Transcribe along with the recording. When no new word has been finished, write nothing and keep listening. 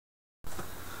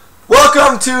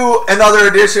Welcome to another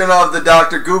edition of the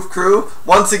Dr. Goof Crew.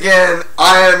 Once again,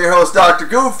 I am your host, Dr.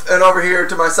 Goof, and over here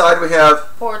to my side we have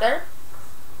Porter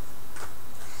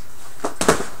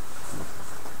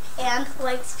and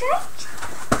Blake Strike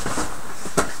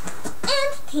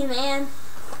and T-Man.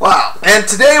 Wow, and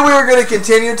today we are going to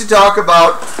continue to talk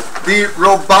about the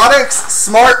Robotics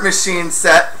Smart Machines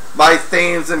set by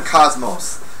Thames and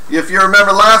Cosmos. If you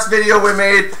remember last video we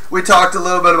made, we talked a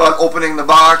little bit about opening the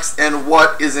box and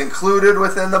what is included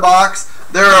within the box.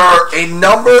 There are a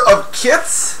number of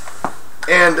kits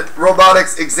and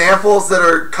robotics examples that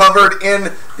are covered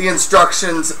in the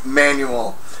instructions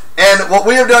manual. And what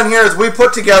we have done here is we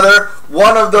put together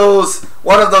one of those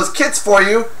kits for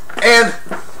you, and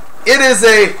it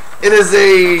is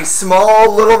a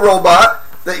small little robot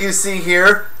that you see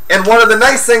here. And one of the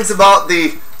nice things about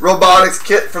the robotics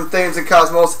kit from Thames and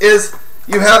Cosmos is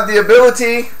you have the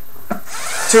ability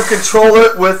to control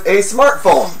it with a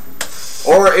smartphone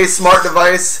or a smart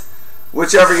device,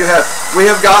 whichever you have. We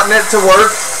have gotten it to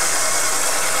work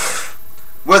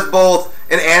with both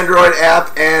an Android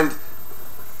app and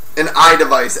an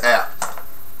iDevice app.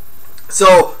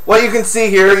 So what you can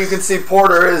see here, you can see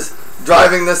Porter is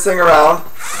driving this thing around.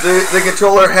 The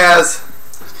controller has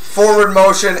forward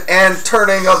motion and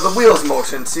turning of the wheels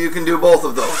motion, so you can do both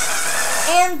of those.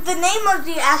 And the name of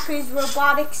the app is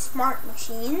Robotics Smart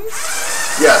Machines.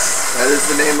 Yes, that is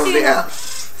the name of the app.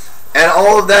 And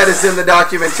all of that is in the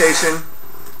documentation.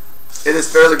 It is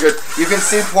fairly good. You can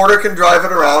see Porter can drive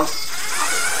it around.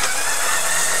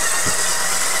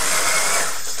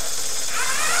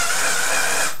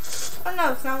 Oh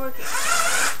no, it's not working.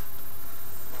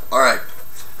 Alright.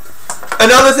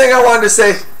 Another thing I wanted to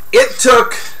say, it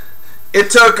took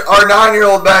our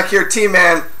 9-year-old back here,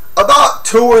 T-Man, about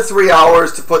 2 or 3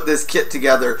 hours to put this kit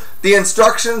together. The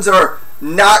instructions are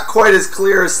not quite as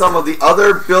clear as some of the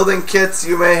other building kits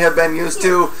you may have been used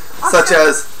to, such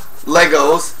as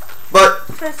Legos. But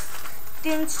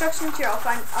the instructions here, I'll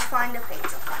find a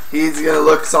page. He's gonna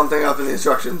look something up in the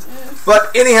instructions.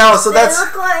 But anyhow, so they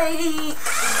look like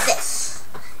this.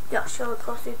 Yeah, show it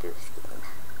closer to the screen.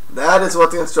 That is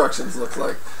what the instructions look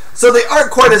like. So they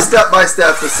aren't quite as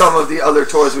step-by-step as some of the other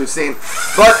toys we've seen,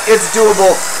 but it's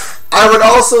doable. I would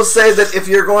also say that if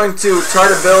you're going to try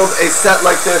to build a set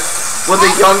like this with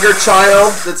a younger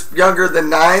child that's younger than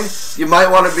 9, you might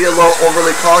want to be a little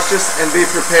overly cautious and be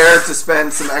prepared to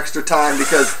spend some extra time,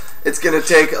 because it's going to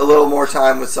take a little more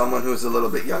time with someone who's a little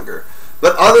bit younger.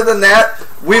 But other than that,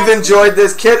 we've enjoyed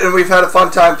this kit and we've had a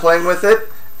fun time playing with it,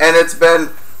 and it's been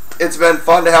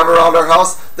fun to have around our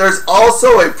house. There's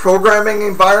also a programming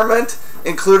environment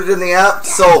included in the app,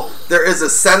 so there is a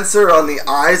sensor on the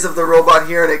eyes of the robot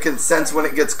here, and it can sense when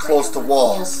it gets close to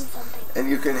walls, and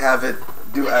you can have it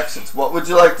do actions. What would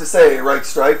you like to say, right,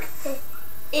 Strike?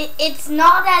 It's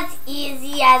not as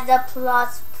easy as the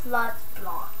plus block.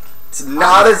 It's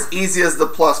not as easy as the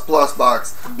plus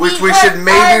box, which we should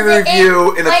maybe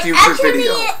review in a future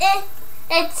video.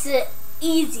 It's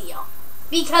easier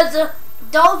because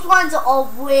those ones are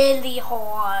really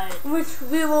hard, which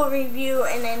we will review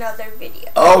in another video.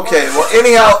 Okay, well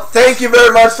anyhow, thank you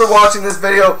very much for watching this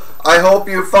video. I hope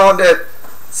you found it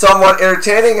somewhat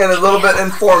entertaining and a little bit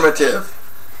informative.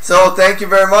 So thank you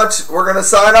very much. We're going to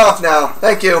sign off now.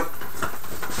 Thank you.